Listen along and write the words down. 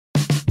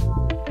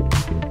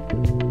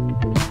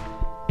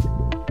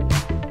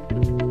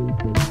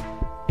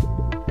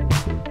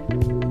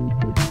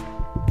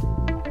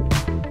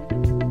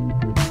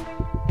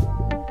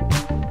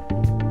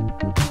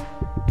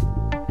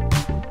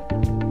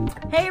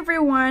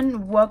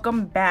everyone,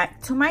 welcome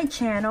back to my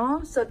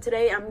channel. So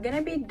today I'm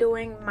gonna be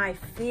doing my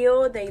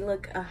feel. They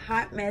look a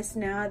hot mess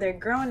now. They're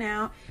grown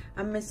out.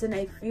 I'm missing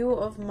a few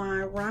of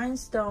my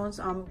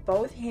rhinestones on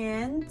both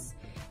hands,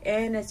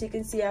 and as you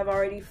can see, I've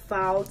already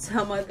filed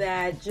some of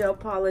that gel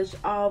polish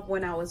off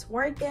when I was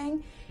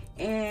working,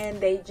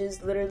 and they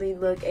just literally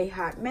look a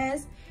hot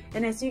mess.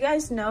 And as you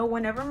guys know,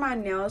 whenever my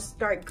nails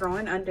start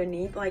growing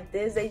underneath like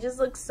this, they just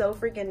look so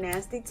freaking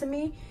nasty to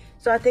me.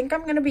 So I think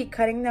I'm gonna be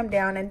cutting them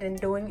down and then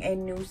doing a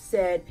new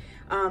set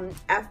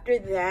after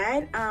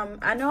that.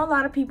 I know a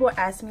lot of people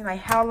ask me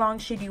like, how long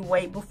should you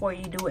wait before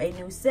you do a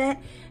new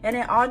set? And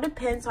it all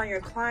depends on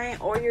your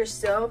client or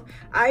yourself.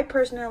 I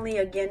personally,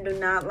 again, do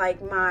not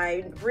like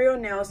my real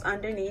nails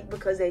underneath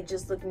because they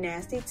just look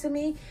nasty to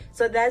me.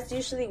 So that's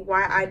usually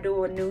why I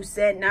do a new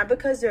set, not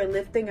because they're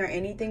lifting or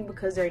anything,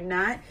 because they're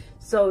not.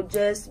 So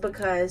just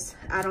because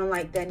I don't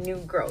like that new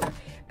growth.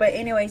 But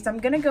anyways, I'm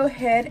gonna go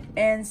ahead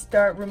and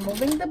start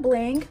removing the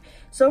bling.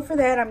 So for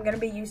that, I'm gonna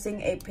be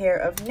using a pair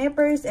of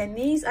nippers, and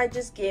these I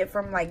just get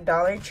from like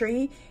Dollar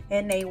Tree,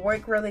 and they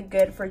work really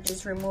good for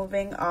just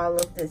removing all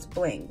of this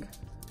bling.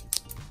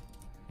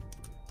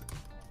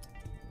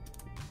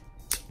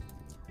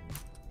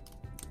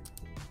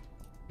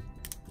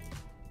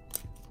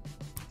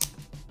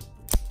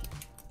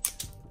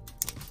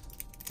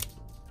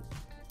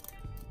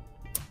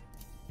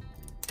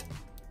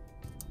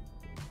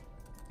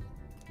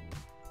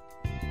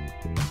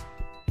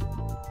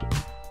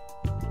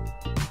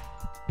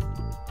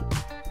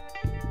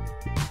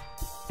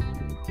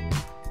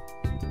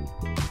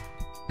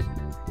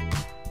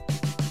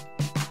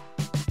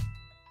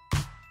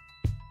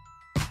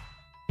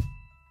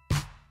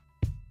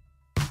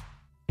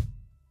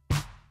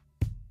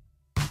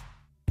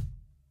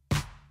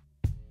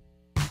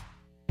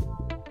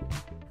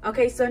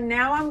 Okay, so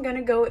now I'm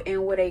gonna go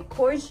in with a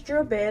coarse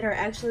drill bit, or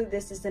actually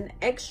this is an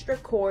extra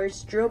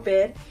coarse drill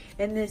bit,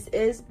 and this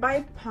is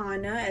by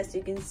Pana, as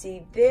you can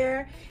see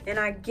there. And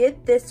I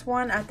get this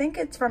one, I think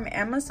it's from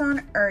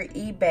Amazon or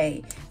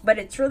eBay, but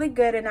it's really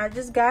good. And I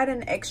just got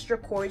an extra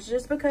coarse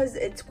just because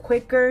it's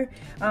quicker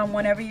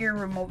whenever you're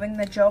removing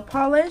the gel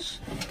polish.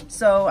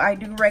 So I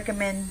do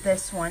recommend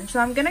this one. So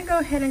I'm gonna go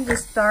ahead and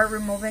just start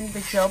removing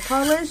the gel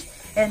polish,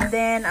 and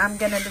then I'm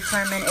gonna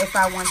determine if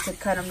I want to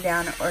cut them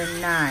down or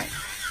not.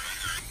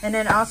 And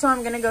then also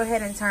I'm going to go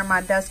ahead and turn my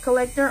dust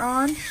collector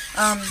on.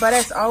 But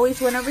as always,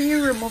 whenever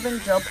you're removing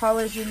gel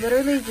polish, you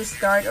literally just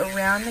start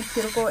around the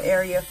cuticle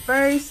area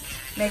first,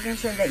 making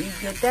sure that you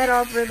get that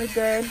off really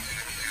good.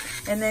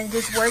 And then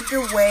just work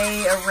your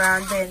way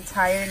around the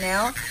entire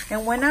nail.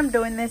 And when I'm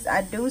doing this,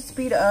 I do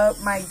speed up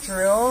my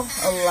drill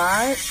a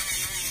lot,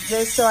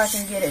 just so I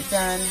can get it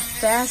done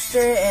faster.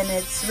 And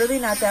it's really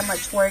not that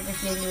much work.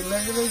 Again, you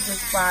literally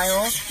just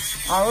file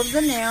all of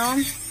the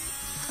nail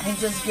and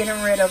just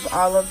getting rid of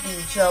all of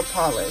the gel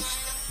polish.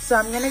 So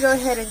I'm gonna go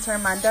ahead and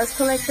turn my dust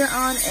collector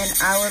on, and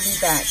I will be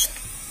back.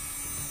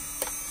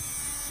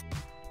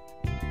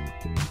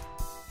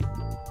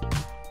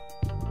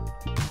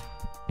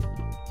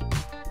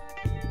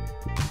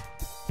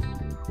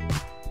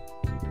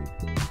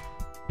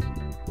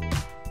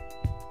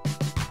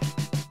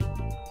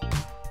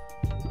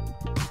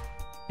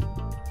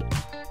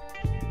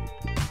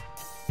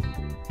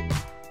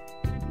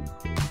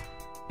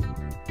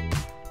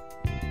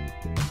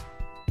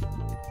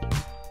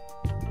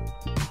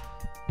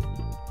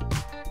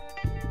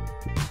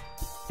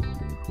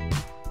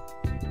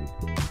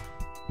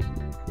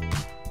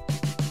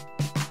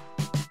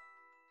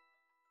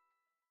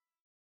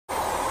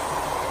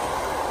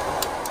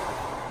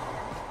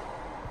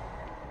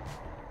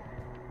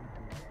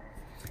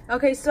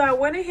 Okay, so I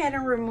went ahead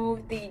and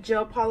removed the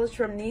gel polish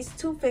from these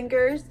two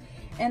fingers,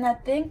 and I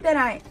think that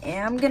I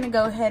am gonna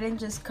go ahead and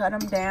just cut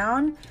them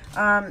down.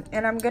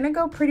 And I'm gonna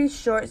go pretty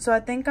short, so I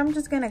think I'm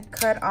just gonna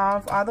cut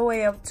off all the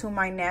way up to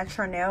my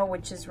natural nail,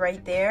 which is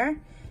right there.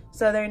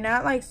 So they're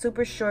not like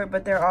super short,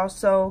 but they're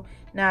also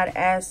not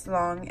as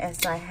long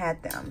as I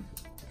had them.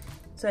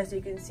 So as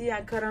you can see,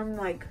 I cut them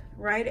like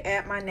right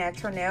at my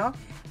natural nail.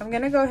 I'm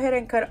gonna go ahead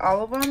and cut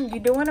all of them. You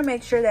do want to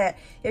make sure that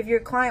if your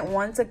client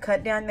wants a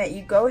cut down, that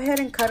you go ahead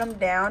and cut them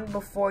down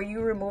before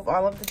you remove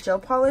all of the gel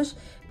polish,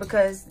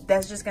 because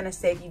that's just gonna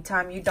save you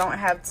time. You don't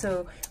have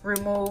to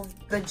remove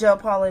the gel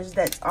polish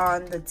that's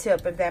on the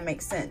tip, if that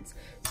makes sense.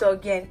 So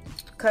again,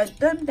 cut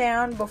them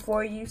down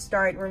before you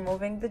start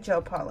removing the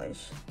gel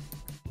polish.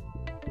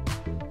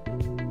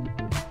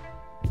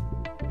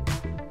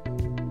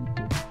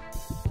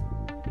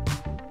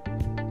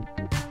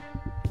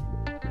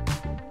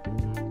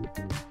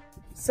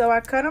 So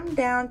I cut them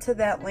down to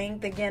that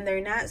length. Again,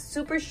 they're not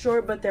super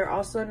short, but they're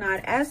also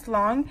not as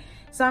long.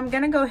 So I'm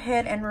gonna go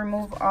ahead and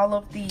remove all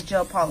of the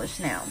gel polish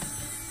now.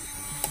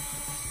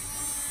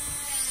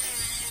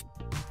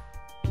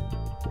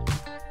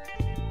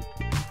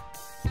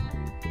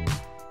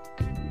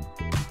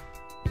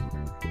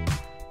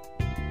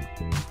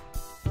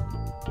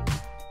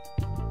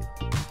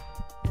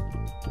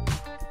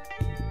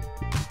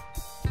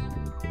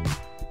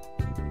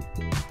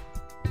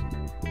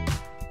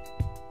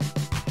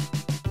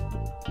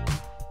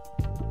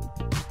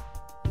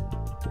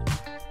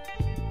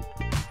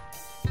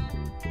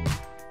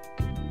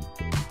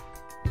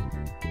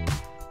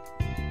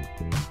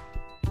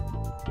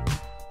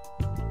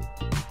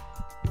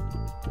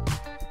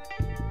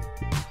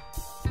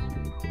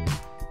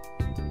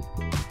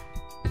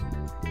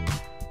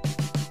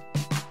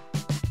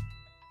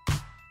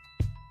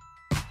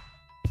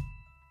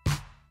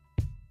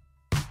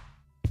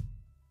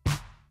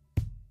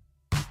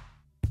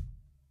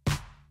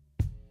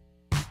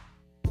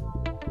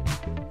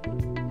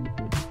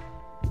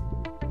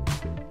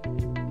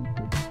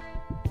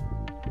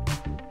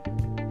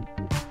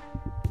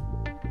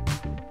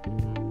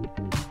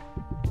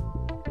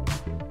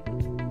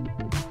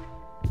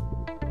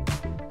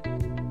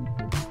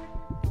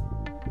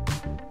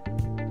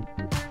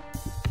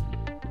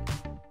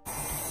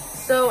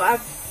 So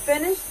I've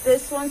finished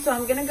this one, so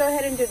I'm gonna go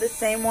ahead and do the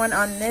same one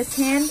on this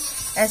hand.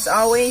 As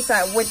always,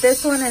 with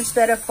this one,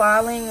 instead of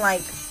filing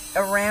like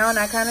around,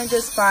 I kind of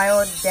just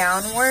file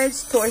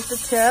downwards towards the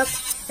tip,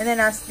 and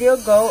then I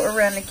still go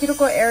around the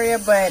cuticle area.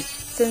 But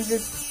since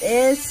this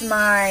is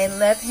my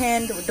left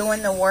hand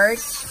doing the work,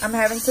 I'm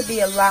having to be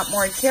a lot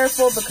more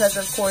careful because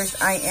of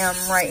course I am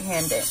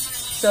right-handed.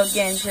 So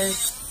again,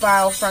 just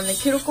file from the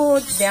cuticle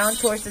down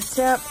towards the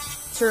tip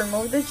to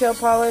remove the gel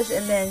polish,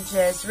 and then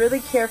just really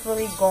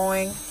carefully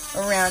going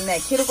around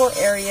that cuticle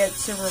area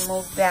to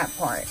remove that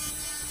part.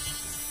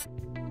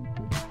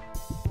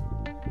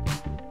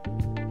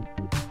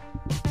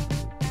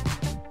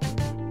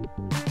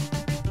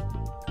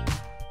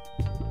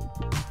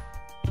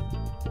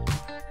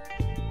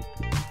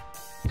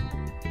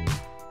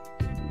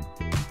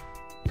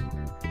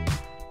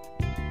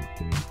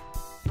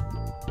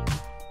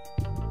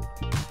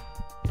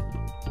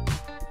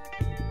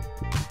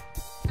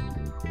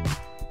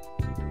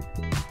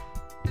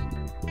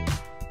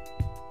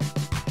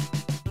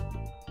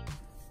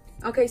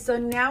 Okay, so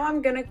now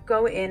I'm gonna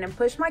go in and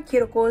push my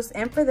cuticles,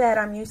 and for that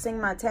I'm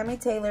using my Tammy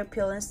Taylor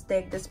Peel and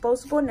Stick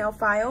disposable nail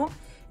file,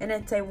 and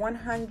it's a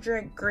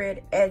 100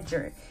 grit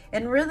edger.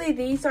 And really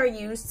these are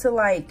used to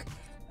like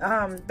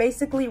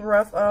basically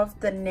rough off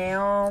the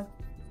nail,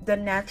 the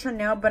natural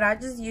nail, but I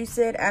just use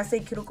it as a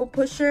cuticle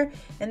pusher.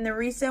 And the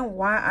reason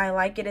why I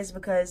like it is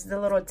because the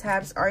little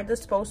tabs are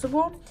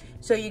disposable,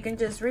 so you can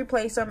just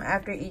replace them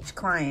after each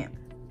client.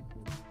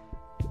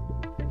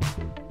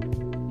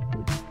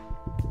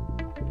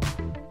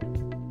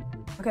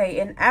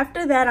 Okay, and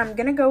after that, I'm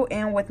gonna go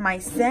in with my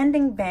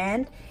sanding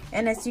band.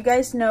 And as you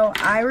guys know,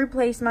 I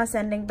replace my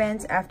sanding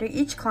bands after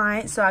each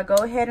client. So I go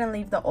ahead and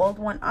leave the old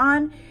one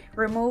on,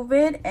 remove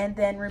it, and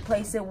then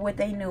replace it with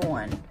a new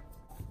one.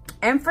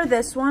 And for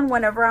this one,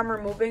 whenever I'm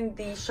removing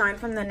the shine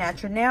from the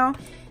natural nail,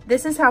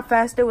 this is how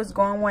fast it was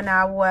going when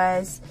I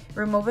was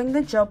removing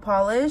the gel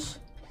polish.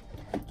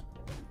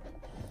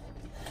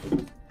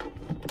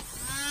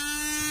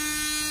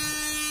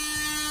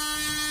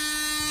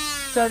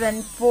 So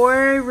then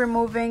for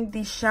removing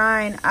the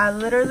shine, I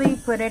literally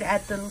put it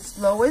at the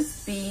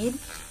slowest speed,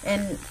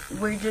 and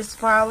we're just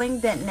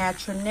filing that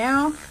natural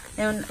nail.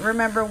 And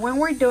remember, when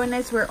we're doing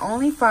this, we're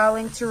only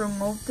filing to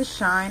remove the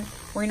shine.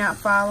 We're not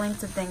filing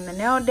to thin the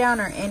nail down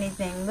or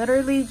anything.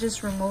 Literally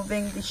just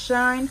removing the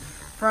shine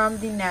from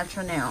the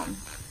natural nail.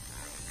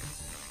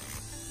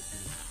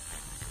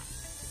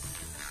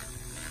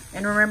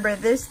 And remember,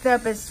 this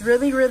step is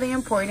really, really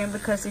important,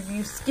 because if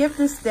you skip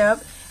this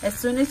step, as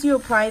soon as you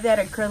apply that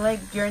acrylic,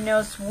 your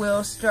nails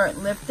will start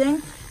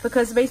lifting,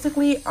 because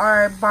basically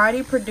our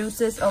body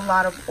produces a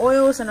lot of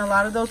oils, and a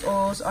lot of those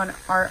oils are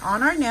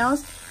on our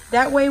nails.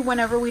 That way,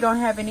 whenever we don't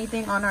have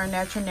anything on our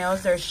natural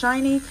nails, they're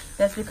shiny.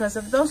 That's because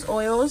of those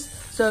oils.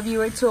 So if you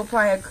were to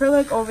apply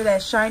acrylic over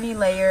that shiny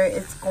layer,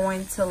 it's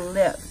going to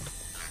lift.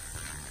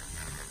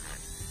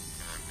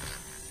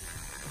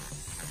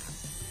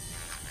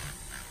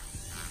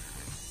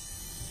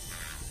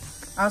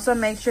 Also,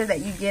 make sure that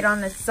you get on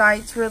the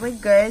sides really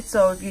good.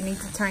 So if you need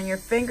to turn your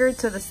finger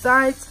to the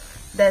sides,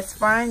 that's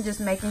fine.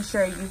 Just making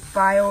sure you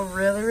file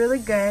really, really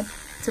good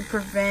to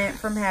prevent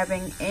from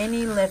having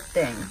any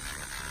lifting.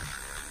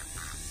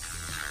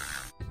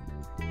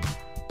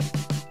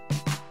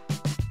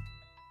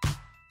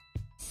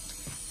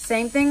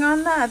 Same thing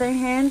on the other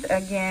hand.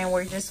 Again,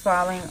 we're just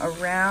filing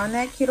around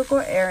that cuticle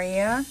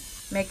area,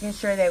 making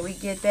sure that we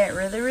get that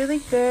really, really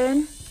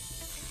good.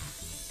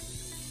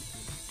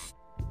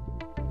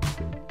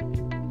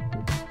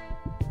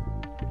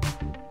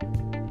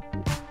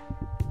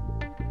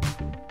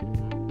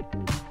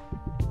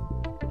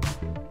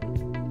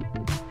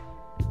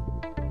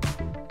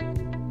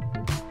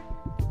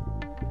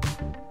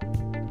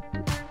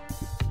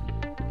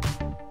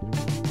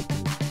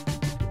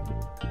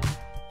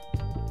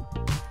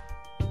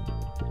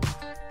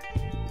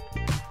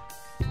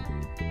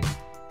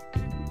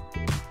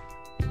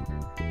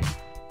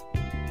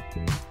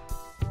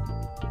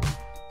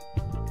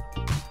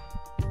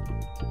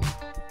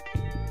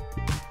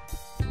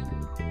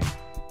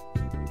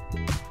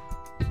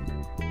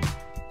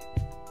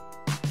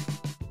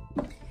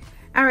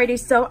 Alrighty,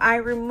 so I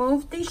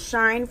removed the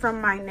shine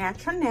from my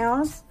natural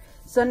nails.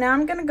 So now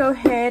I'm gonna go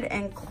ahead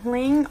and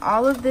clean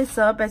all of this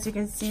up. As you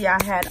can see, I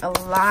had a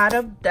lot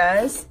of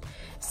dust.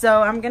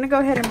 So I'm gonna go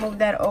ahead and move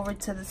that over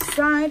to the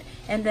side,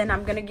 and then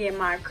I'm gonna get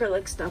my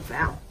acrylic stuff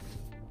out.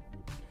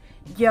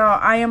 Y'all,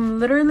 I am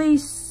literally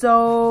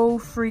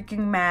so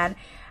freaking mad.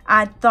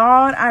 I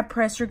thought I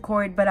pressed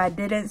record, but I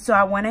didn't. So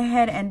I went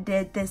ahead and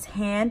did this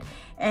hand,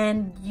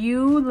 and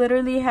you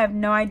literally have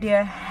no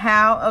idea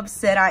how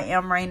upset I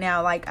am right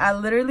now. Like, I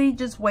literally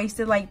just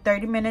wasted like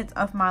 30 minutes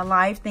of my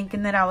life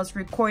thinking that I was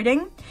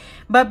recording.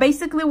 But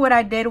basically what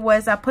I did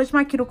was I pushed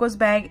my cuticles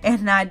back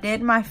and I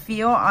did my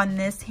feel on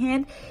this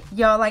hand.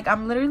 Y'all, like,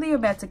 I'm literally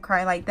about to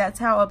cry. Like, that's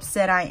how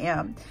upset I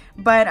am.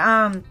 But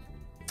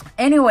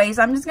anyways,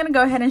 I'm just gonna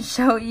go ahead and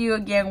show you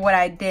again what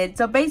I did.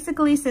 So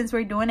basically, since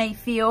we're doing a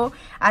feel,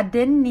 I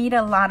didn't need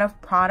a lot of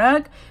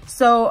product.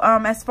 So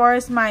as far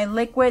as my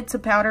liquid to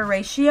powder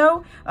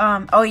ratio,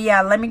 oh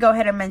yeah, let me go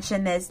ahead and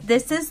mention this.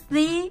 This is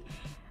the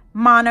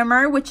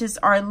monomer, which is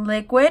our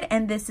liquid,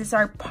 and this is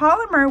our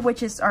polymer,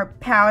 which is our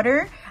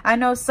powder. I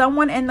know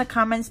someone in the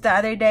comments the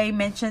other day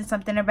mentioned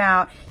something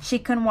about she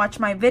couldn't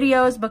watch my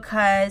videos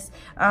because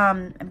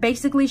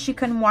basically she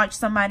couldn't watch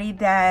somebody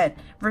that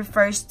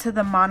refers to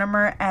the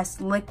monomer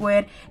as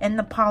liquid and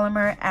the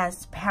polymer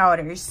as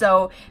powder.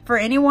 So for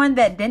anyone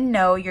that didn't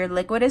know, your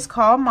liquid is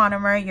called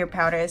monomer, your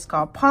powder is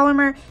called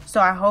polymer.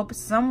 So I hope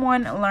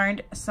someone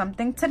learned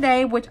something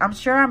today, which I'm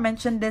sure I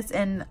mentioned this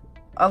in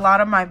a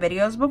lot of my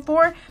videos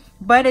before,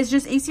 but it's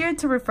just easier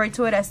to refer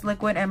to it as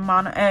liquid and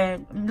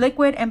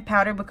liquid and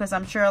powder, because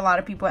I'm sure a lot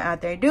of people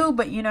out there do,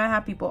 but you know how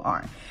people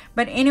are.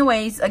 But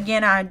anyways,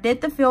 again, I did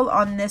the fill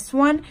on this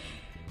one.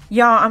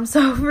 Y'all, I'm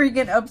so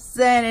freaking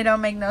upset. It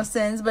don't make no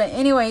sense. But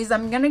anyways,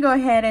 I'm gonna go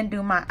ahead and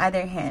do my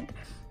other hand.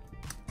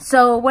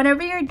 So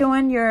whenever you're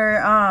doing your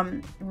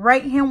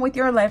right hand with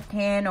your left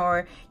hand,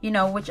 or you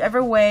know,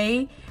 whichever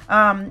way,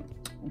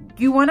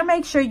 you want to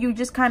make sure you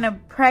just kind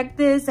of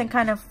practice and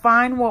kind of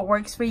find what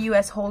works for you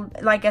as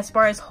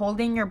far as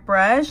holding your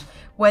brush,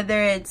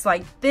 whether it's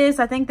like this.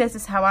 I think this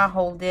is how I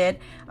hold it,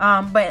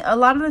 but a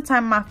lot of the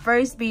time my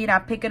first bead I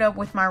pick it up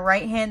with my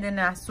right hand and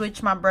then I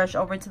switch my brush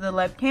over to the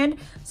left hand.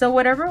 So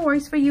whatever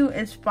works for you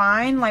is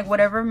fine, like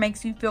whatever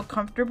makes you feel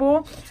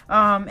comfortable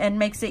and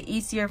makes it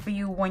easier for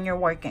you when you're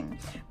working.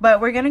 But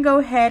we're gonna go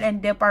ahead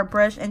and dip our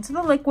brush into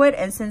the liquid,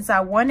 and since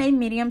I want a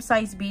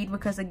medium-sized bead,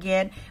 because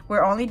again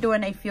we're only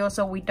doing a feel,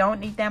 so we don't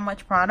need that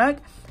much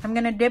product, I'm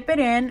gonna dip it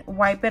in,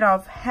 wipe it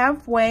off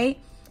halfway,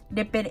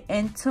 dip it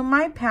into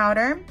my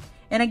powder.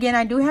 And again,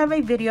 I do have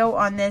a video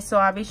on this, so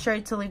I'll be sure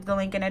to leave the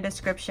link in the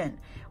description.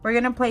 We're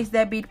gonna place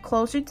that bead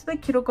closer to the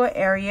cuticle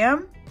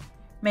area,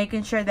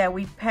 making sure that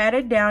we pat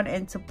it down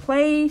into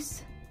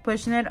place,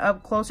 pushing it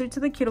up closer to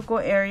the cuticle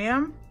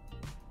area,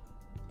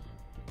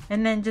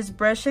 and then just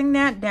brushing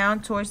that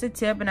down towards the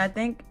tip. And I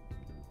think,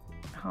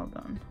 hold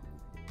on.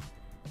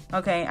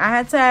 Okay, I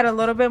had to add a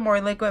little bit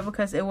more liquid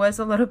because it was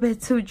a little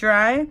bit too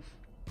dry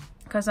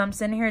because I'm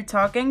sitting here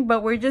talking,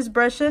 but we're just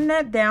brushing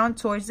that down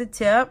towards the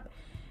tip.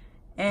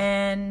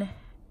 And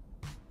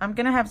I'm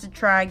gonna have to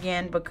try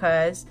again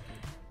because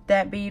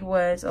that bead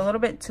was a little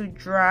bit too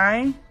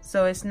dry,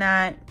 so it's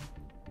not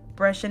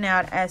brushing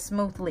out as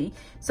smoothly.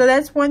 So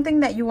that's one thing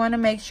that you want to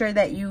make sure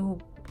that you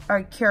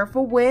are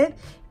careful with.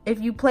 If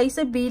you place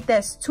a bead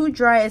that's too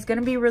dry, it's going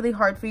to be really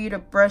hard for you to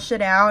brush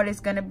it out. It's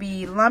going to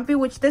be lumpy,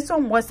 which this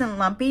one wasn't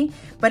lumpy,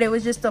 but it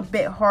was just a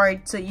bit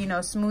hard to, you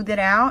know, smooth it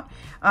out.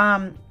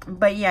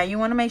 But yeah, you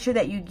want to make sure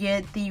that you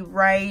get the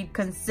right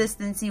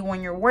consistency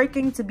when you're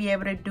working to be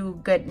able to do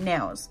good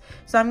nails.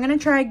 So I'm going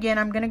to try again.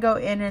 I'm going to go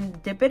in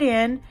and dip it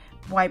in,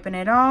 wiping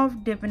it off,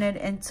 dipping it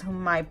into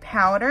my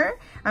powder.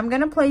 I'm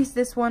going to place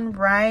this one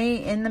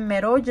right in the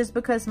middle just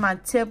because my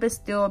tip is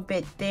still a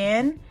bit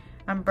thin.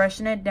 I'm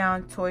brushing it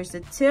down towards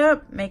the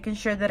tip, making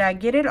sure that I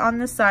get it on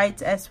the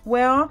sides as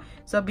well.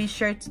 So be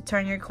sure to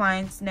turn your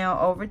client's nail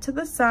over to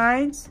the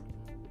sides.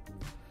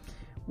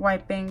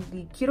 Wiping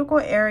the cuticle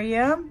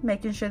area,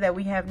 making sure that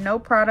we have no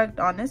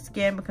product on the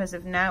skin, because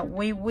if not,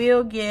 we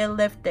will get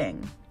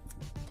lifting.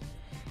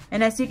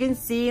 And as you can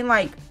see,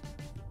 like,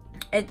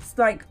 it's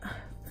like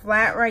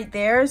flat right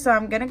there. So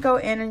I'm gonna go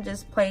in and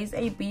just place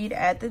a bead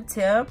at the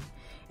tip.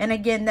 And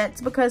again,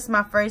 that's because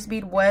my first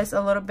bead was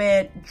a little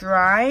bit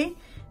dry.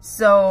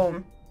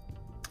 So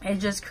it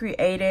just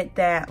created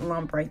that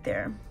lump right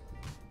there.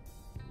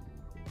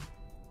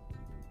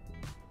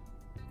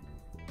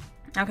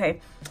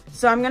 Okay,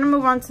 so I'm gonna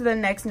move on to the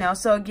next nail.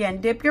 So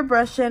again, dip your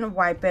brush in,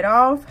 wipe it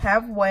off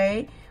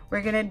halfway.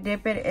 We're gonna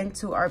dip it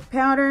into our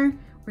powder.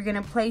 We're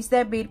gonna place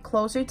that bead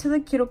closer to the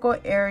cuticle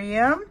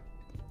area,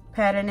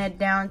 patting it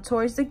down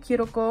towards the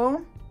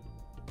cuticle,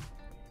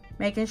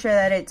 making sure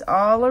that it's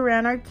all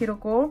around our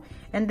cuticle.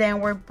 And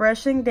then we're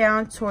brushing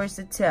down towards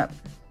the tip,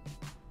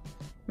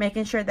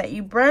 making sure that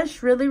you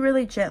brush really,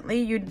 really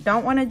gently. You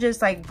don't want to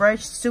just like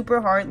brush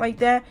super hard like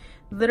that.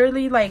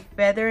 Literally like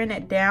feathering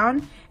it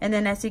down. And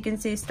then as you can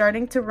see,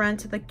 starting to run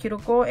to the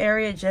cuticle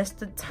area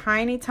just a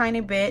tiny, tiny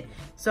bit.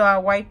 So I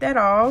wipe that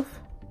off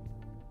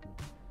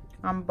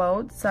on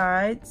both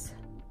sides.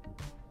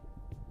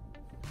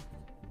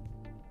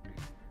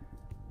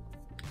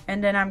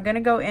 And then I'm going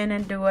to go in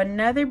and do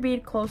another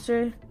bead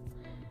closer.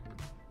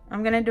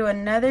 I'm going to do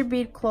another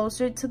bead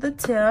closer to the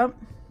tip.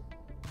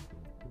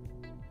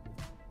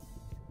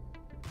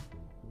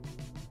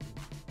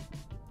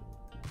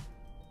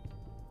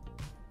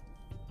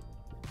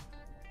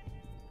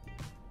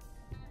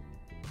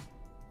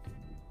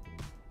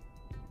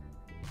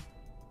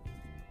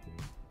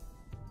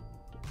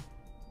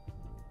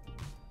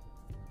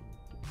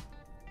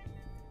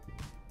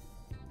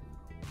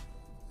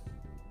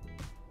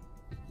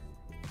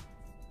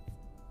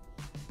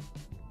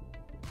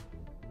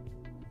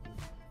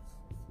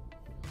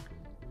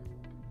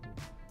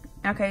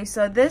 Okay,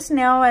 so this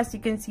nail, as you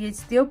can see,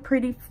 it's still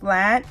pretty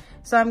flat.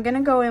 So I'm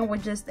gonna go in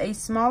with just a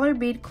smaller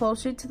bead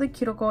closer to the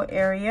cuticle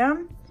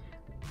area,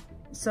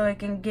 so it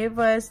can give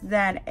us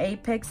that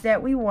apex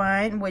that we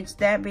want, which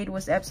that bead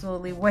was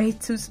absolutely way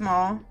too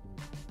small.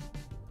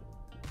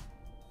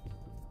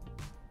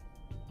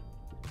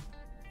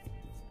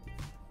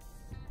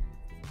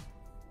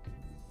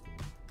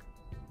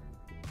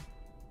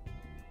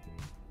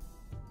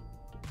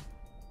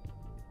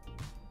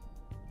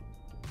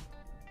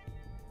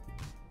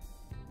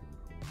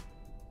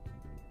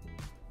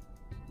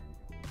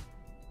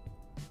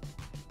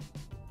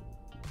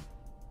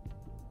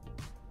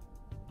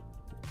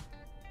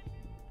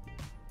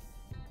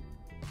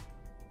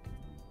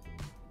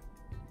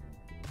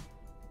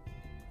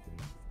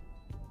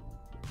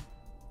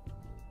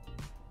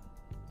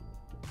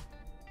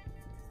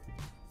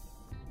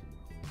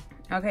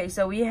 Okay,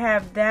 so we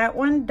have that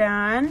one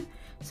done.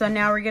 So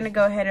now we're gonna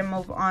go ahead and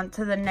move on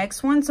to the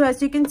next one. So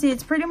as you can see,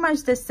 it's pretty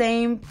much the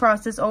same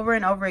process over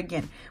and over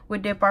again. We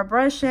dip our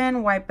brush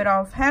in, wipe it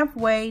off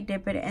halfway,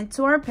 dip it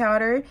into our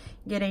powder,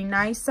 get a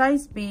nice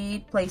size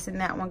bead, placing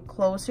that one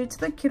closer to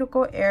the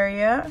cuticle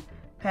area,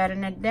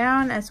 patting it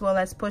down as well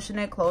as pushing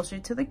it closer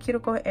to the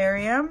cuticle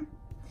area.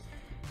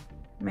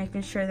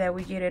 Making sure that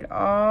we get it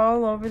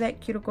all over that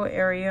cuticle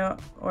area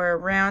or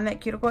around that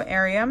cuticle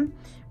area.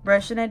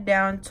 Brushing it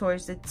down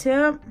towards the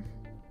tip.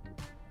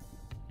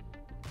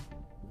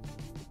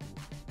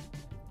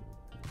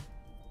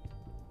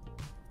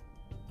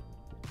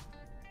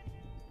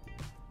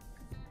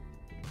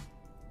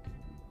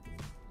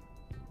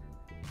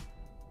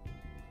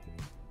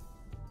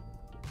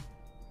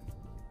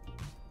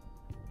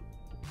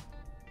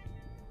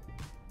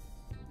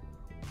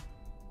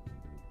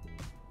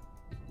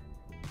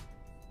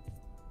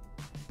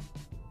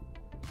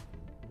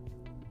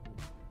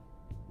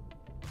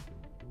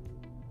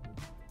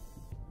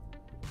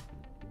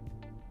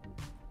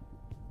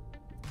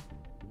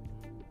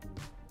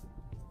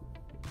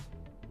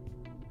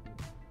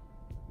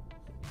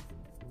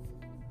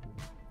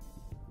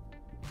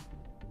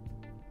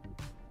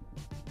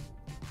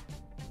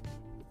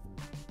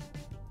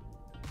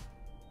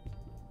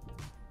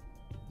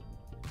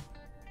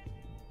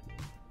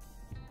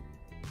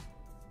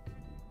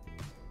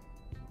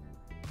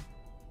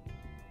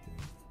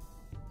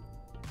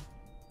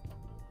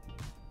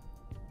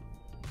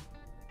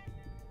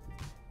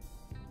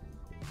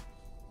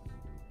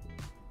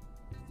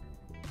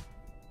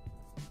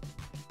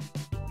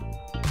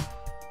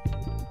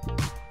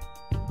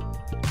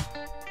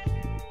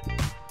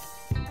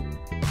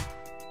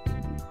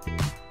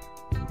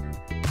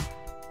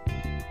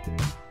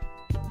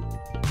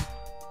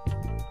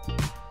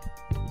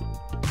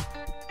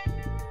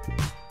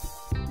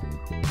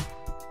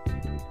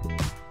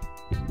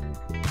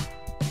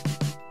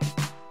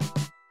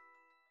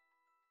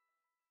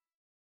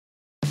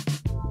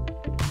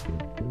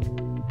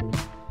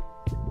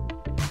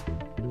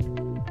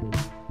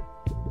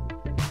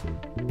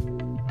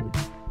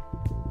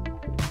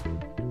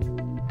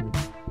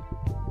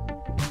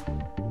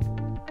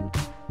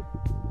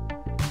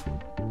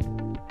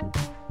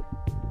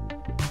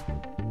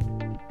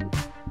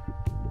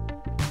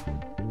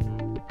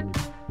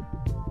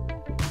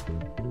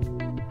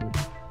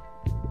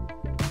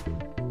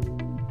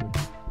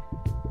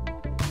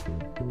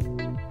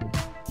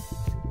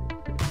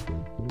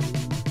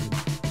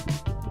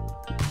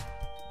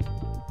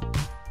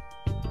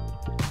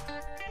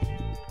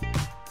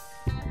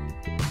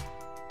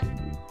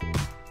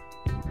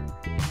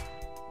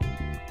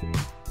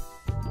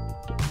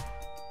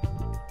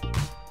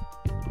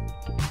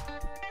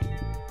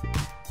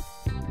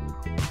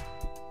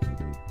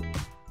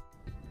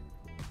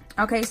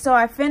 Okay, so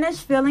I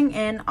finished filling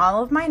in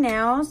all of my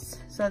nails.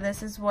 So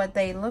this is what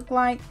they look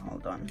like.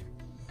 Hold on.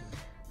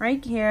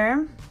 Right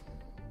here.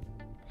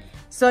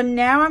 So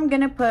now I'm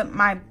gonna put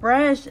my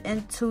brush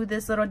into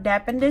this little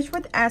dapping dish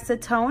with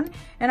acetone,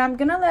 and I'm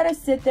gonna let it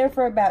sit there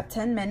for about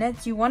 10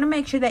 minutes. You wanna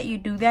make sure that you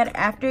do that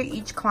after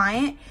each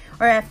client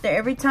or after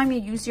every time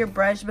you use your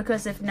brush,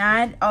 because if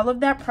not, all of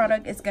that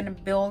product is gonna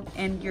build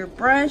in your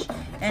brush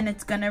and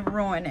it's gonna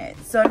ruin it.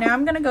 So now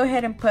I'm gonna go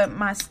ahead and put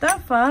my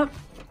stuff up,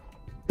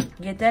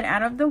 get that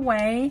out of the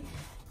way,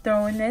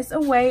 throwing this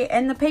away.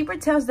 And the paper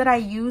towels that I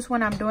use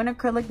when I'm doing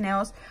acrylic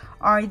nails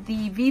are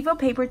the Viva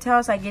paper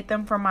towels. I get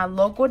them from my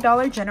local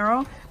Dollar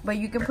General, but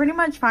you can pretty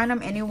much find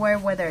them anywhere,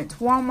 whether it's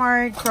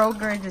Walmart,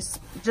 Kroger,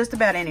 just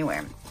about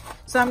anywhere.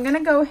 So I'm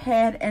gonna go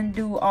ahead and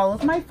do all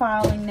of my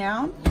filing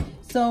now.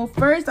 So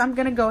first I'm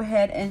gonna go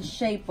ahead and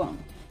shape them.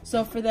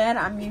 So for that,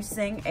 I'm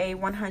using a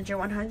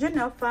 100-100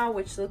 nail file,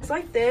 which looks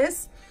like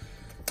this.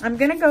 I'm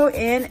gonna go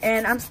in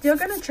and I'm still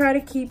gonna try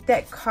to keep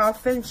that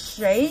coffin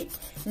shape,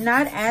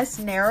 not as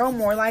narrow,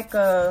 more like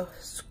a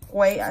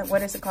square,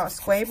 what is it called,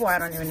 squable? I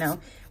don't even know,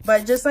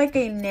 but just like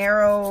a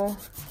narrow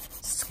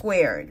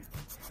squared.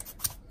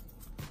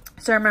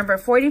 So remember,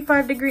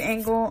 45-degree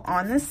angle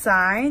on the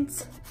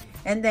sides,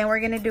 and then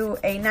we're gonna do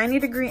a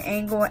 90-degree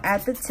angle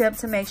at the tip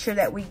to make sure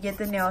that we get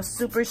the nail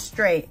super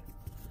straight.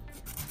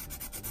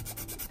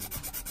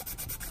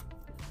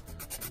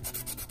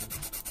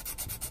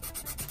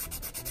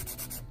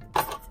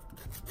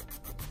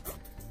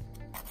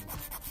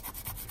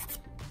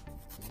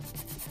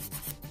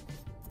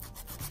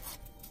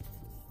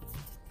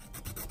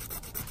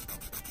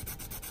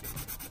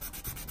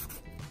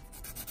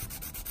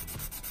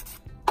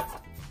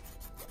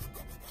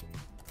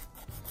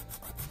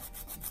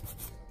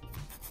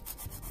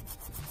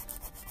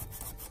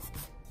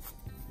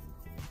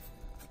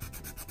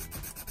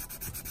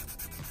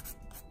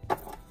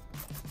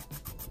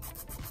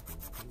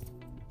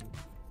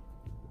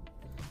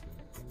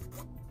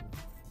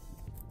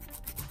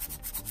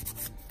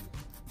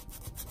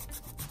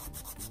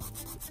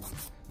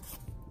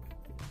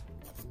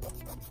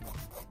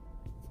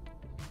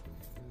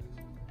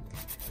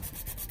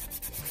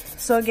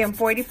 So again,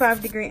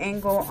 45-degree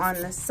angle on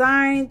the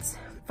sides.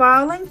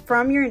 Falling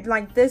from your,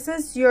 like this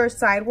is your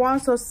sidewall,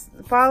 so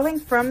falling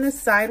from the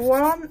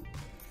sidewall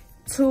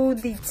to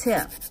the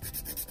tip.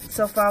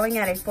 So falling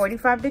at a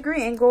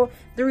 45-degree angle.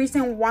 The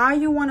reason why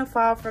you want to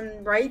fall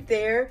from right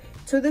there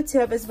to the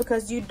tip is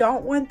because you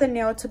don't want the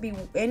nail to be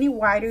any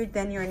wider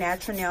than your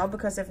natural nail,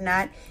 because if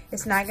not,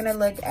 it's not going to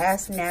look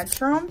as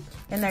natural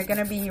and they're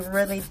going to be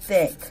really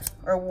thick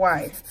or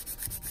wide.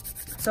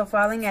 So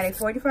falling at a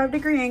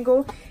 45-degree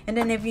angle, and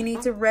then if you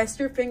need to rest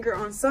your finger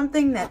on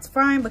something, that's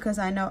fine, because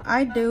I know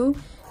I do.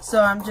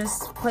 So I'm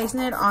just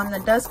placing it on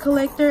the dust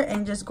collector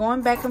and just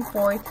going back and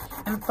forth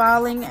and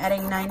falling at a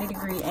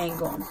 90-degree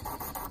angle.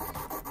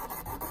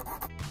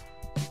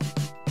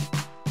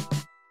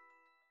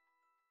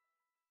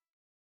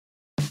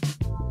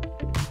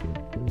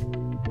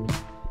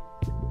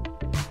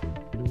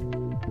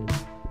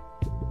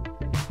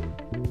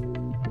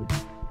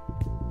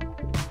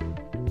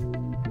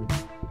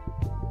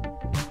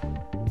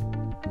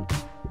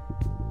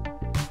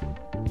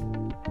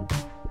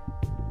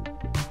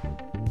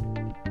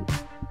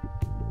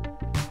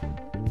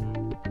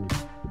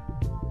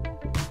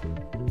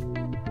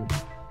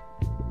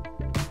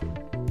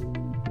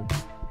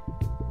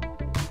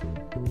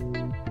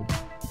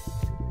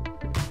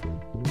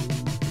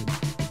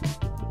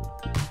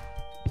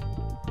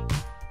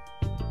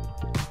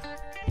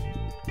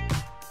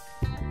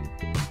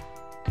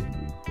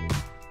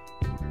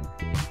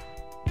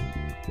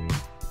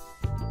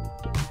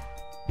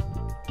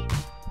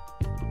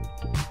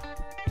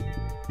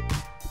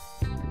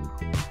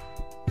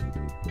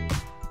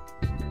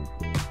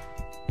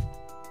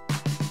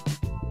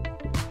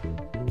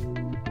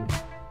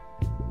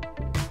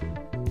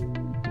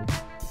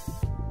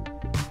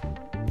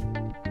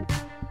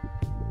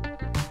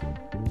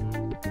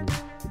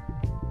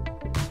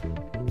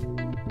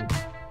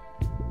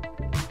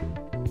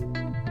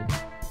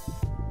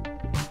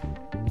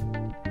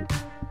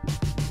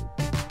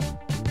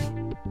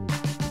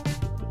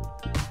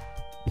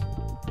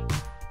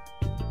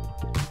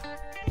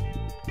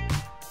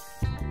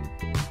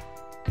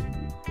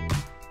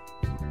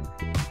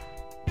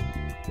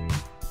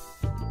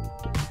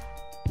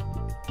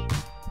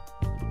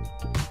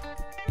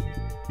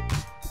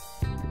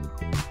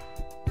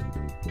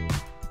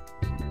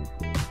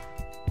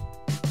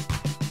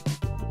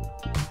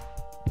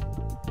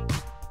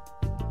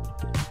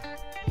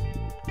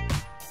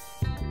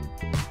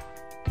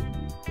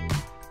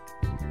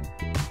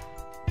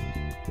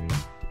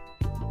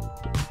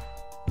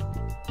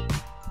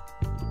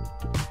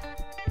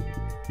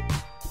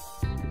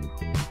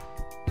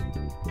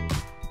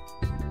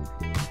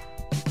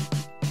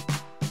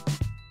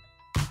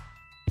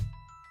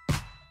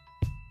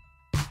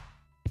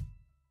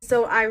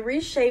 So I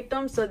reshaped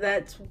them, so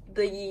that's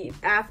the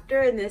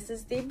after and this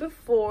is the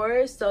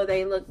before, so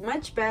they look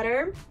much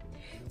better.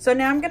 So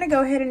now I'm going to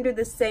go ahead and do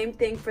the same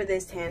thing for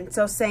this hand.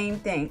 So same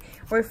thing,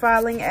 we're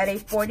filing at a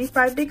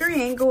 45-degree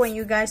angle, and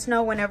you guys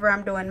know whenever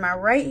I'm doing my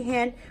right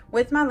hand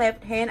with my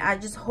left hand, I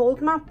just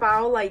hold my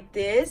file like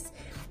this,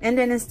 and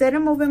then instead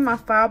of moving my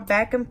file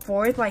back and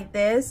forth like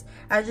this,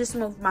 I just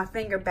move my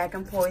finger back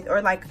and forth,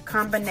 or like a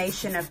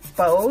combination of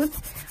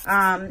both,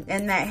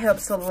 and that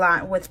helps a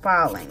lot with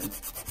filing.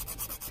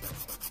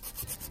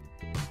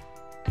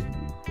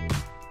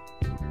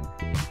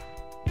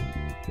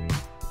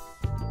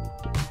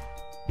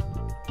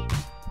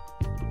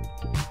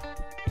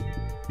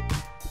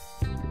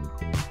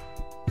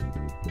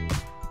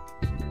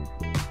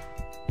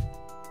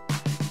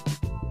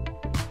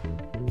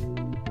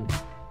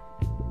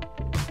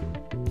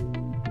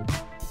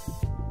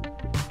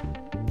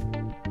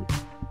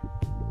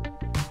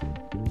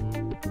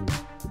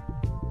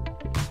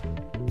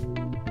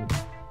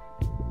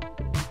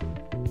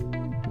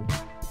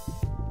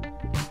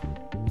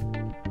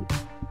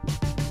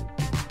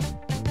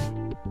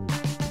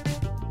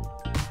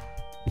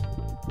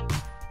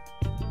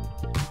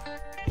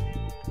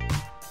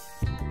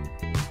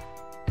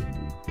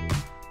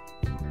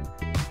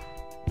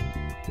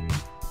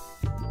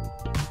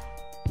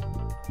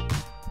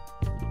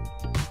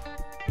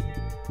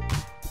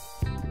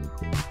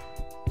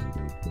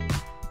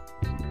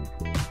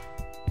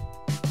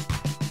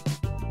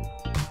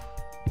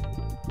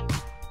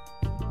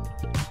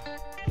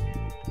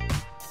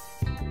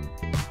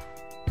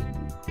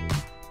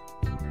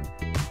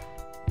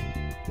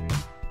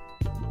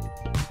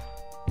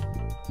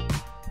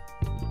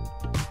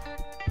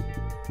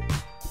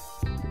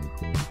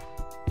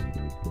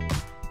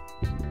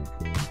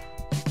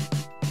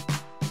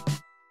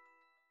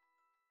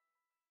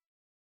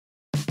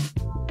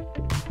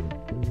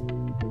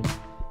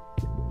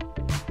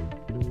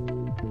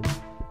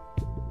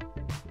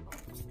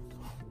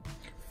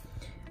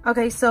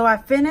 Okay, so I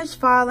finished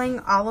filing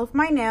all of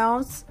my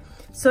nails.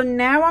 So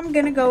now I'm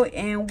gonna go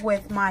in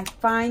with my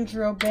fine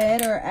drill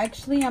bit, or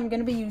actually I'm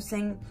gonna be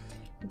using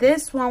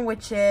this one,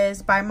 which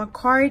is by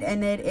McCart,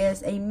 and it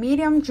is a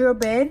medium drill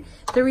bit.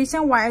 The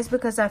reason why is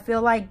because I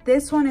feel like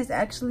this one is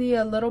actually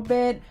a little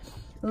bit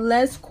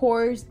less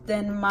coarse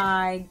than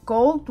my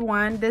gold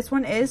one. This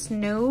one is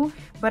new,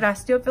 but I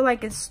still feel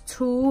like it's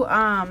too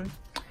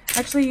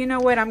actually, you know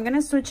what, I'm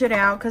gonna switch it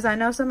out because I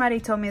know somebody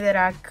told me that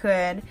I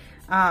could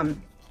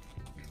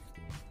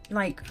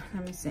like,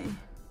 let me see,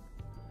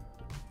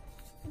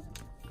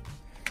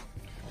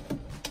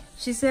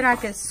 she said I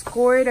could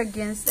score it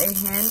against a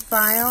hand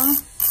file.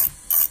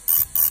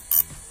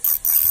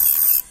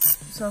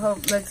 So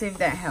let's see if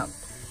that helped.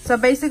 So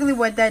basically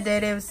what that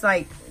did, it was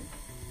like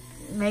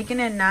making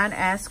it not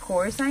as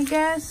coarse, I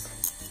guess.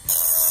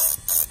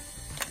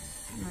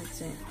 Let's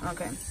see.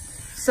 Okay.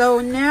 So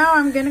now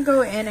I'm going to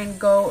go in and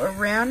go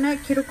around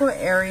that cuticle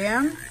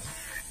area.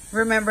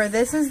 Remember,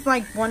 this is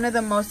like one of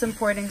the most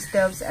important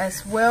steps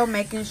as well,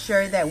 making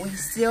sure that we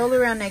seal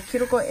around that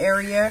cuticle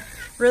area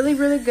really,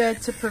 really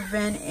good to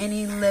prevent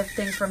any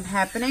lifting from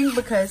happening,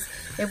 because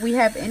if we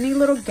have any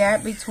little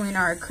gap between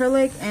our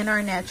acrylic and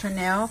our natural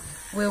nail,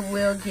 we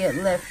will get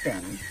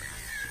lifting.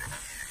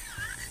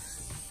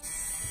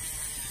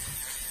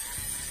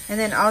 And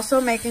then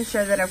also making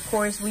sure that, of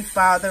course, we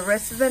file the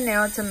rest of the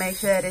nail to make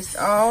sure that it's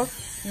all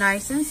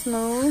nice and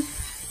smooth.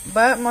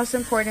 But most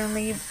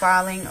importantly,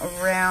 filing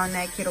around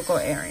that cuticle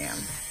area.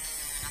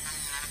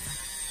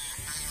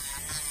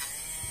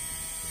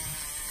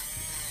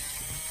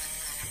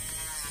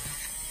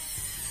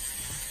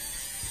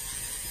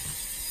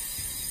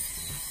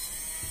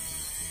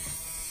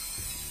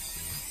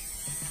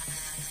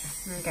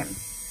 Okay,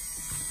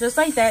 just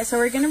like that. So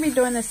we're going to be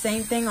doing the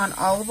same thing on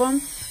all of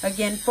them.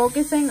 Again,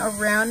 focusing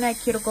around that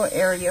cuticle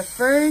area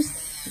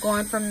first,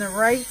 going from the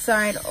right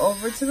side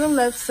over to the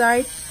left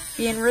side,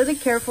 being really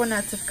careful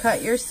not to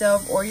cut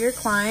yourself or your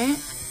client,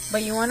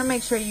 but you want to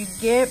make sure you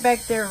get back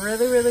there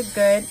really, really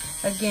good,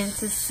 again,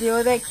 to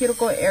seal that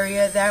cuticle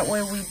area. That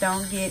way we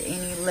don't get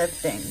any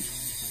lifting.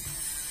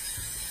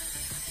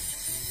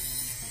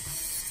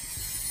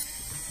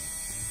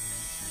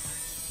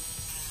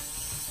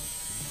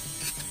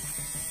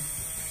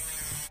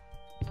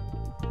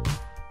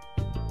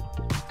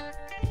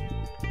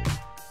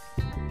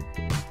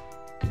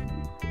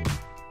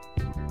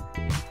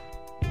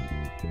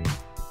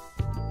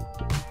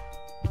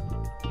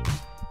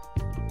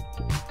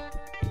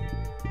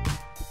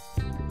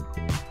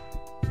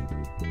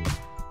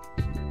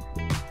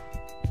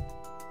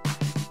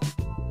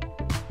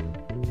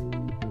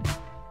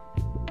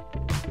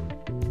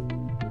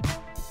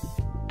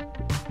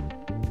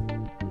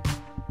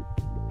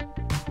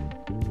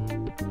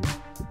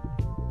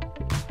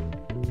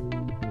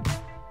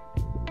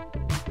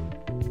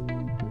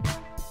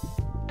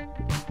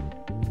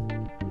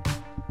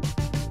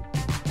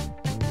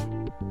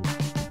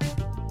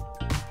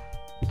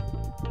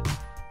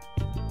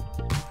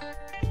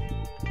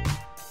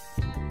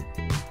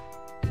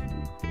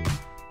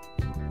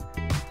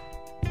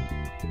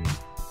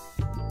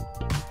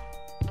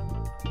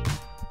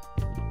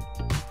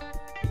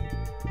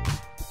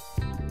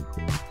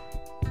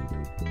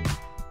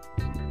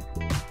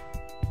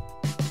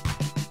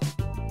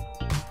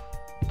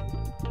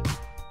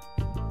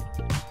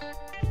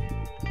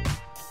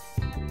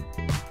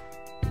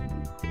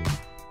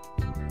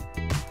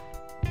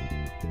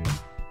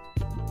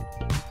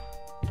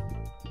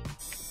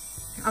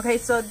 Okay,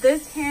 so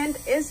this hand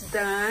is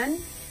done.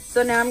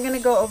 So now I'm going to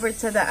go over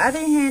to the other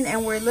hand,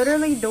 and we're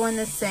literally doing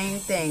the same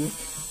thing.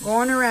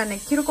 Going around the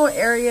cuticle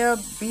area.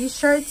 Be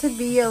sure to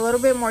be a little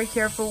bit more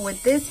careful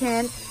with this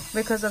hand,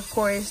 because of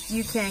course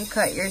you can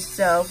cut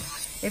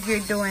yourself if you're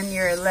doing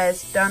your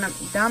less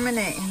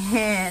dominant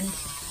hand.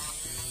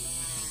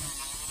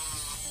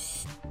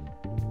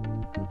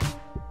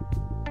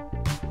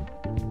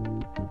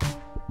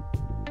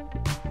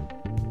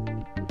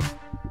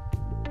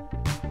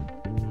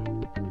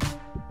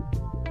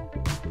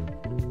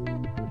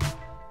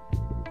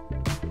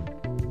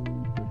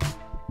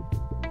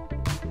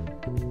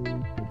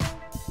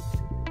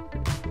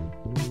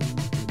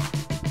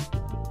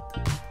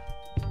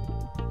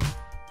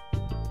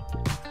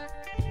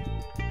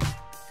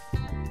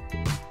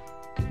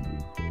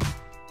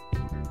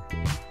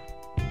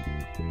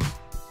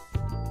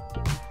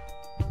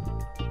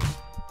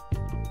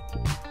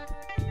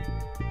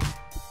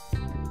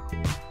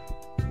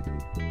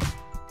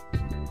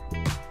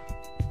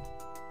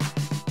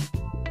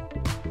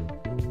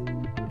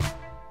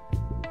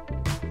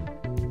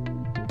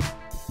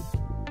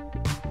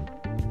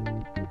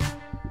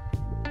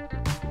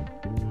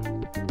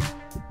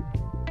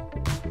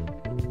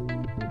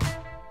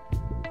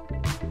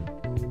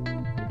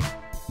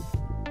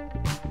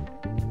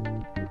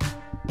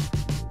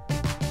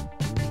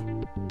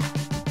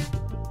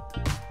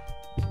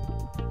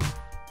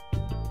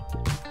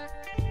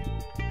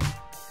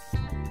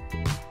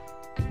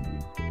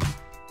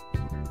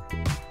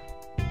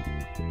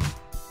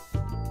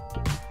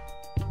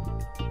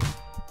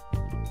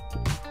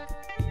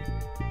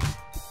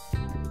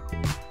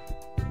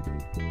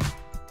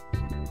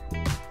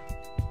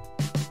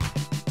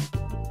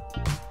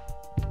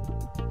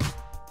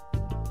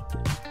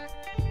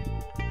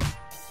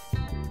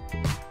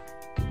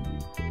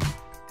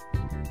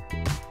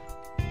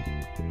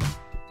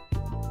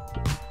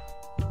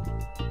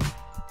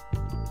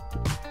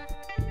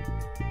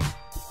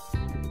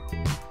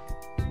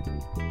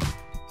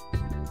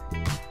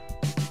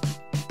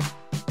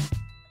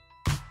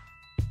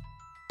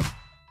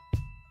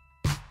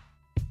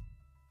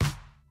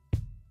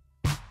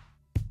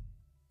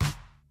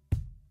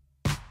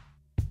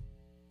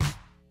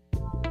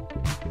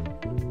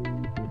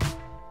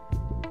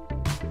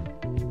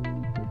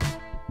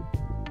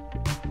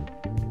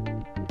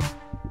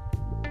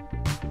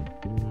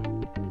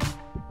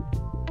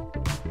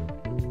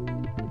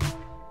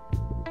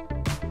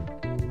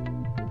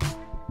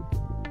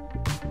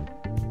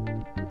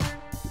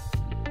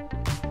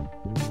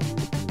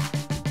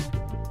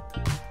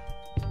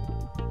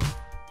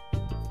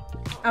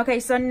 Okay,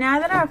 so now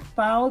that I've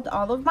filed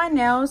all of my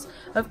nails,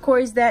 of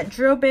course that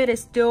drill bit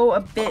is still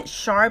a bit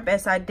sharp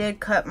as I did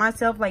cut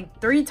myself like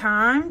 3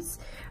 times.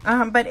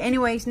 But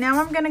anyways, now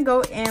I'm gonna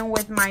go in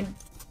with my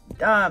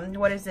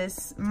what is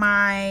this,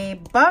 my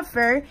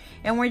buffer,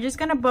 and we're just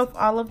gonna buff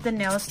all of the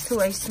nails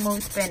to a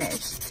smooth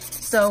finish.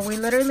 So we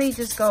literally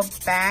just go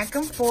back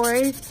and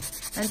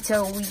forth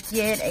until we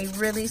get a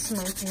really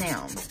smooth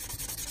nail.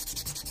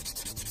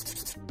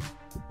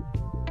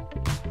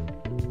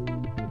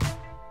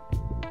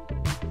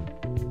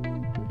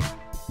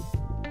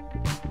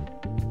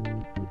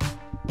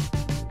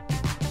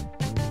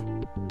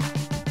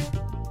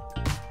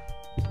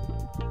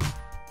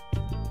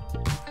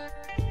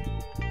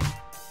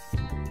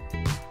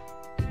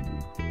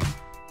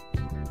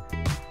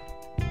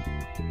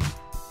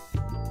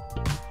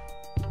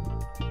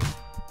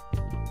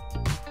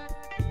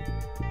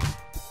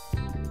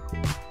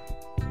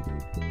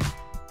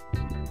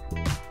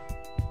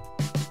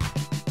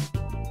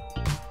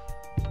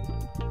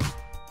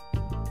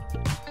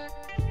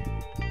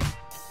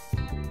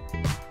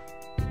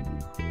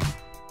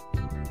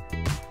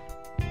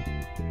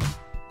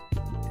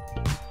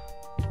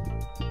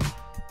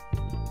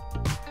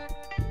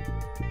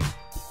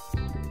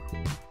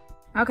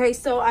 Okay,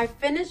 so I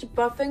finished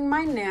buffing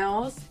my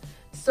nails.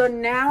 So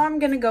now I'm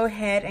gonna go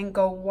ahead and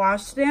go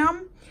wash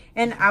them,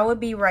 and I will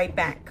be right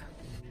back.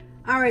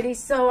 Alrighty,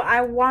 so I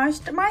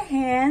washed my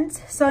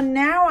hands. So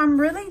now I'm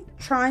really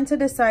trying to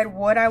decide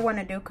what I want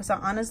to do because I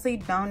honestly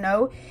don't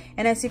know.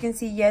 And as you can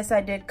see, yes,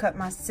 I did cut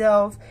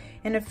myself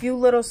in a few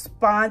little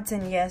spots,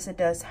 and yes, it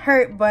does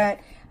hurt, but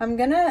I'm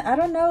gonna, I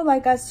don't know,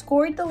 like I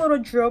scored the little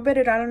drill bit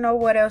and I don't know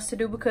what else to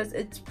do because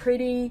it's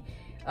pretty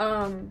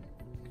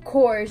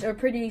coarse or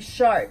pretty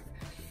sharp.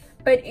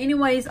 But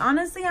anyways,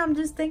 honestly, I'm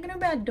just thinking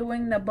about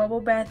doing the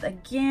bubble bath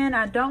again.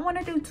 I don't want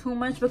to do too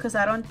much because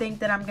I don't think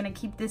that I'm going to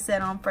keep this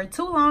set on for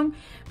too long,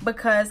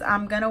 because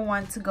I'm going to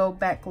want to go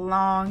back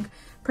long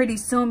pretty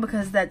soon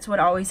because that's what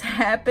always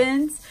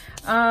happens.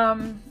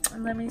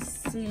 Let me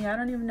see. I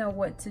don't even know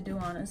what to do,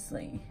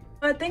 honestly.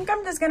 I think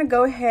I'm just going to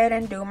go ahead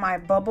and do my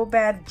bubble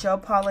bath gel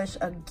polish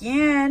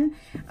again.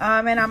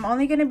 And I'm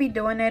only going to be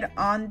doing it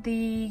on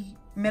the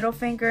middle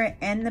finger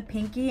and the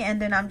pinky,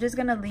 and then I'm just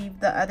gonna leave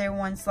the other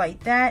ones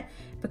like that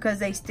because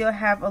they still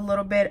have a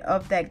little bit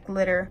of that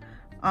glitter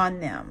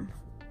on them.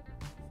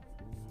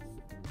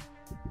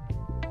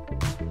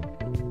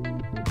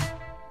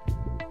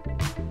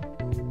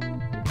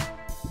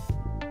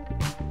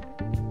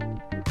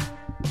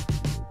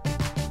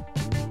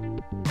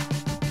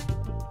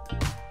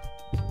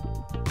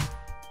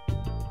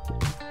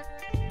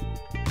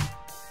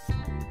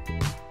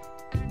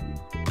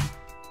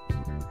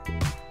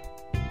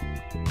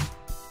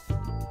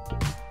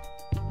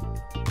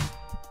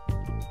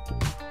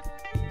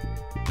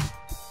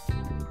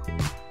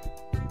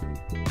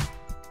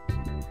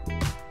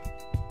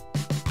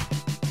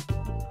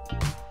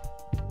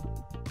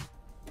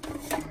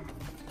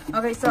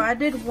 Okay, so I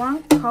did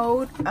 1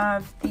 coat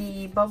of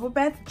the bubble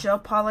bath gel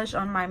polish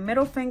on my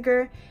middle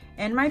finger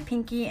and my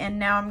pinky, and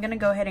now I'm gonna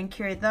go ahead and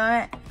cure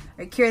that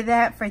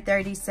for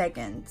 30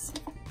 seconds.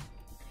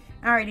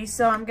 Alrighty,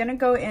 so I'm gonna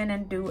go in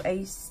and do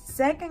a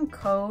 2nd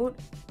coat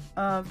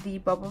of the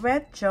bubble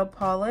bath gel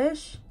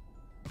polish.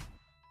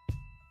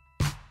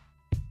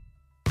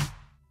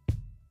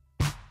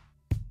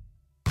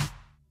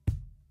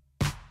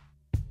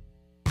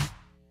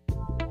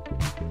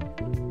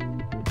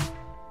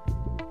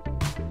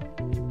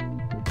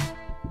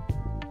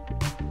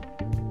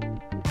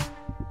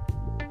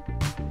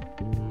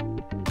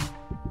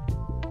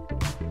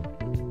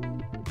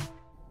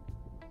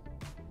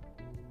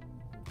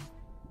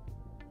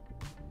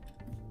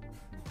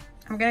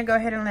 I'm gonna go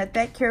ahead and let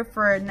that cure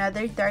for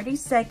another 30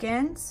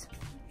 seconds.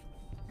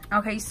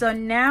 Okay, so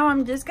now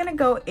I'm just gonna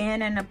go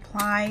in and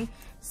apply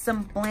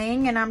some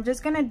bling, and I'm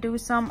just gonna do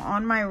some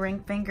on my ring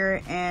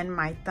finger and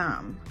my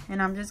thumb,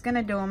 and I'm just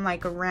gonna do them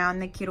like around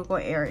the cuticle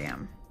area.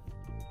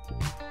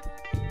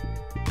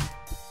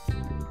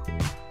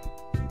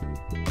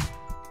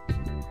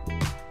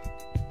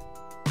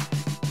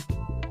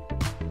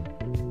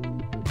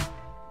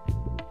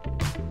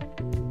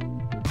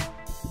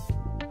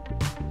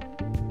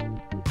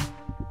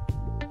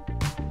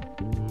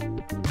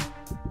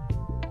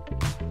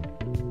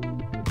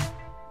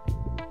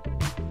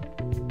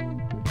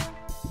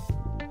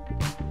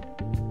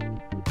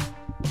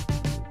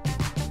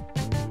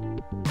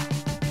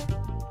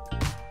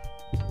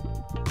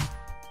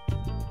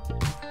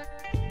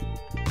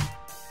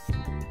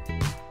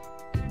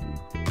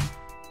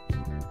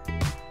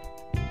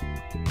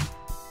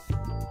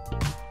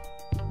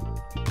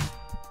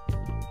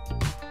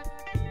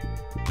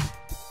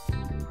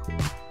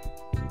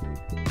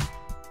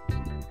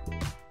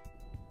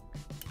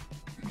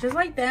 Just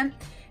like that,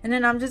 and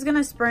then I'm just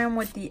gonna spray them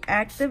with the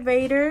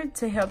activator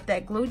to help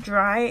that glue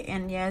dry.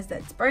 And yes,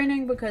 that's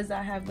burning because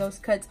I have those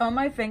cuts on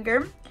my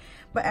finger.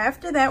 But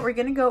after that, we're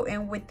gonna go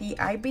in with the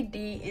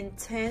IBD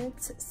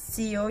Intense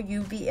Seal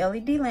UV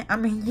LED lamp,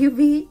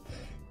 UV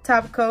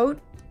top coat,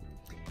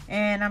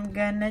 And I'm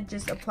gonna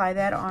just apply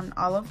that on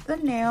all of the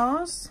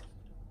nails.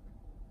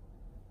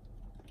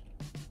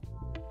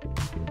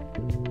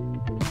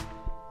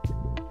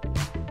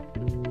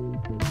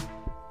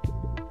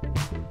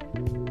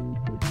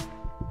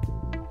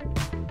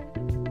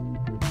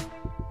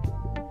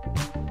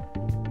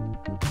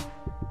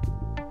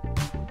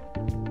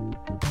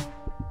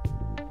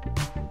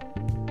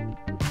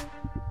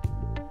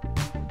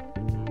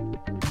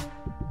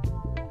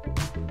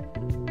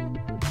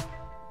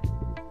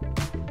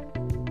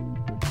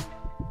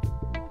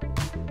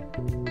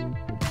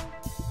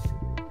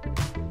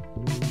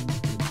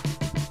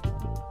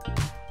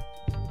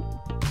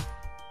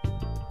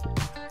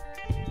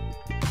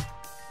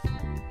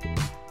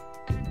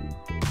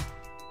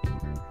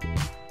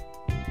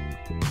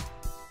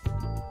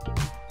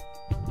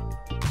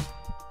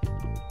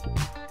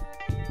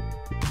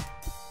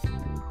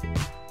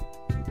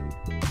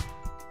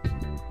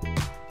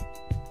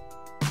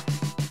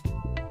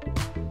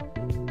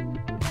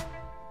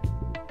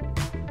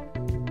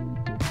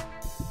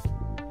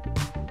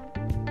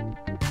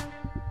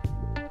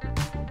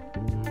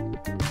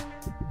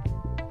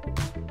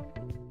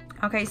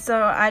 Okay,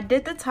 so I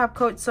did the top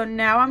coat, so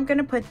now I'm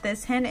gonna put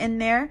this hand in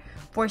there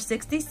for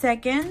 60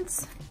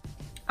 seconds.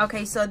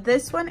 Okay, so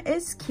this one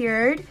is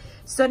cured.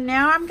 So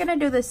now I'm gonna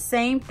do the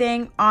same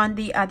thing on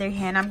the other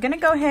hand. I'm gonna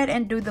go ahead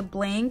and do the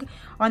bling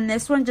on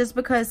this one just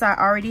because I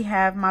already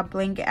have my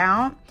bling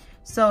out.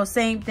 So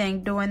same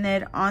thing, doing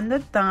it on the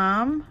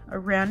thumb,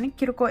 around the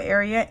cuticle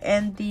area,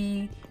 and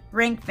the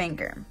ring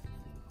finger.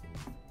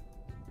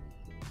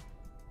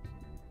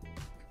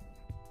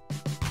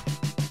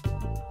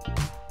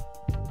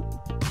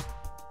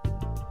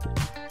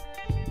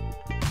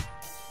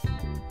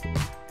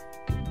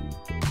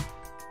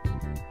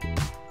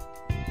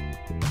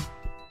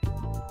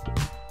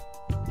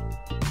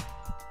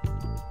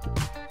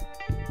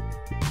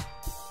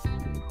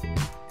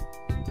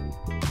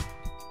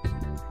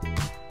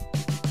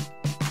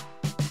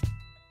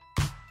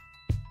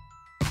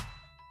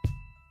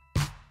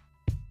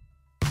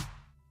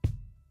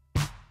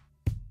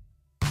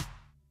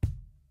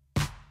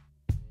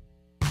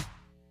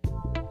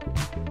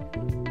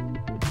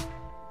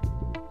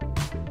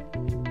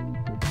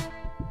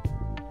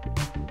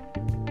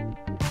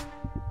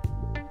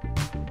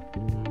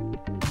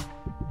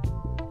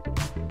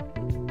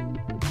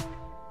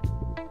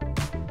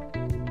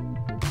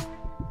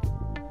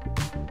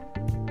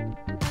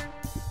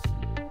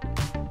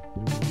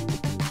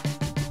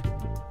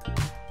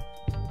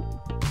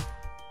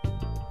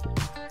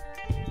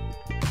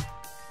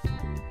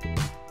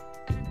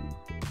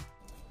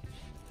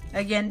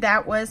 Again,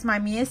 that was my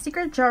Mia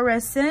Secret gel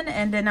resin,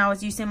 and then I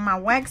was using my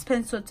wax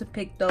pencil to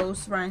pick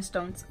those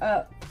rhinestones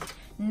up.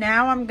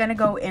 Now I'm gonna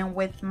go in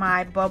with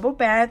my bubble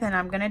bath, and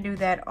I'm gonna do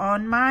that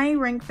on my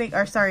ring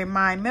finger, or sorry,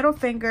 my middle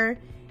finger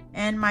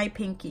and my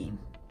pinky.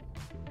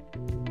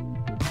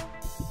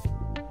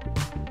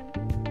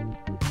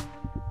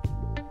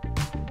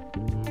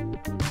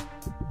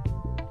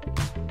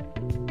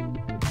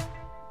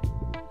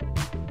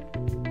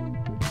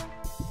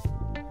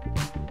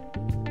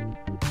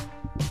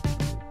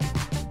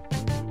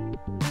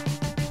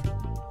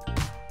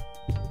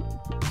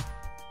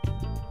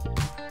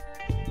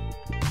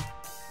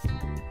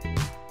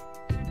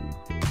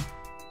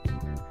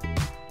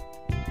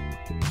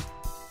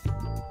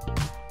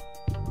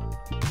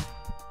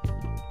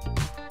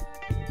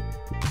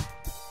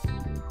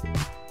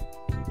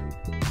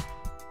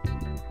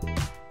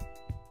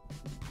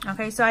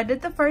 Okay, so I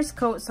did the first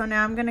coat, so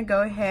now I'm gonna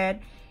go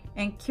ahead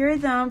and cure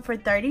them for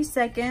 30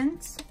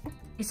 seconds.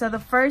 So the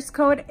first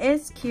coat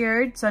is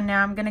cured, so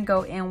now I'm gonna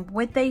go in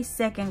with a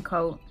second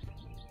coat.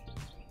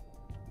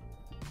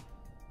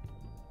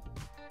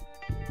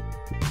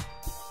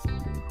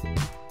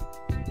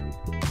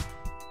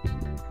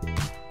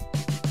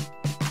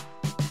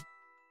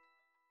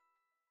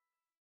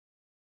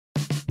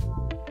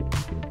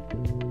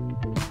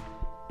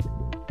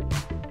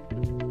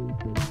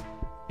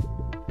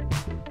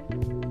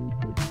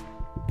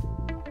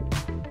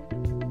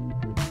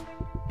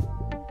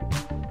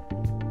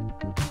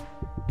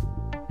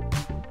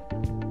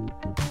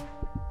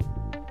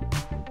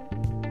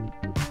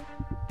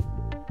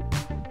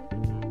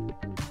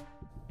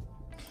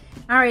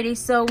 Alrighty,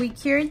 so we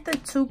cured the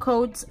 2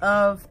 coats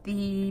of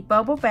the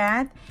bubble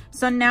bath.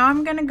 So now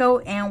I'm gonna go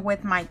in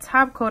with my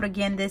top coat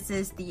again. This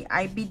is the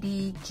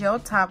IBD gel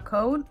top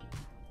coat.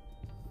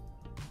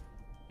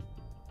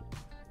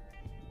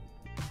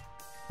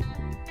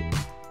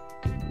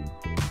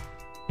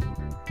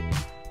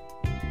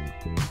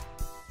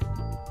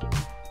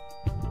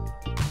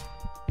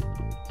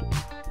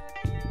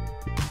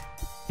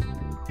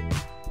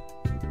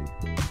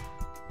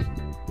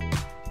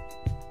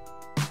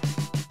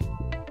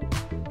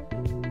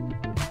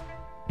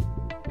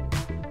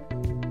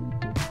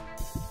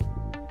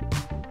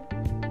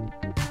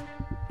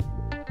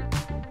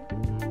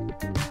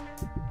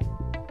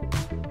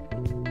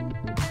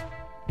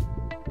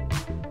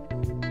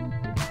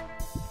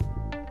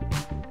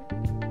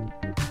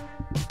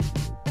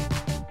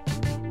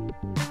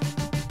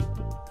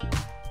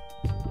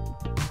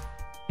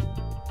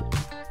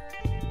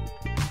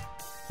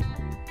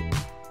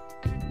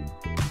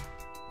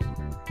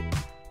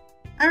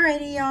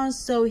 Alrighty, y'all,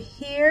 so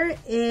here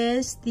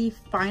is the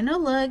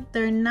final look.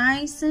 They're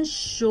nice and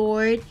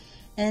short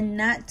and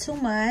not too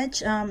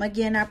much.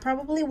 Again, I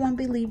probably won't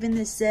be leaving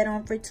this set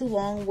on for too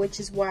long, which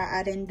is why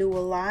I didn't do a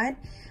lot.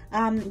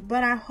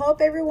 But I hope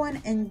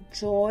everyone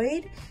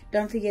enjoyed.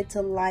 Don't forget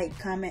to like,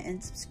 comment,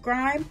 and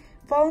subscribe.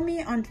 Follow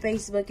me on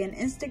Facebook and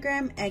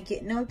Instagram at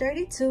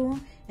GetNo32,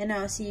 and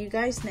I'll see you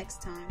guys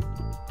next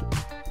time.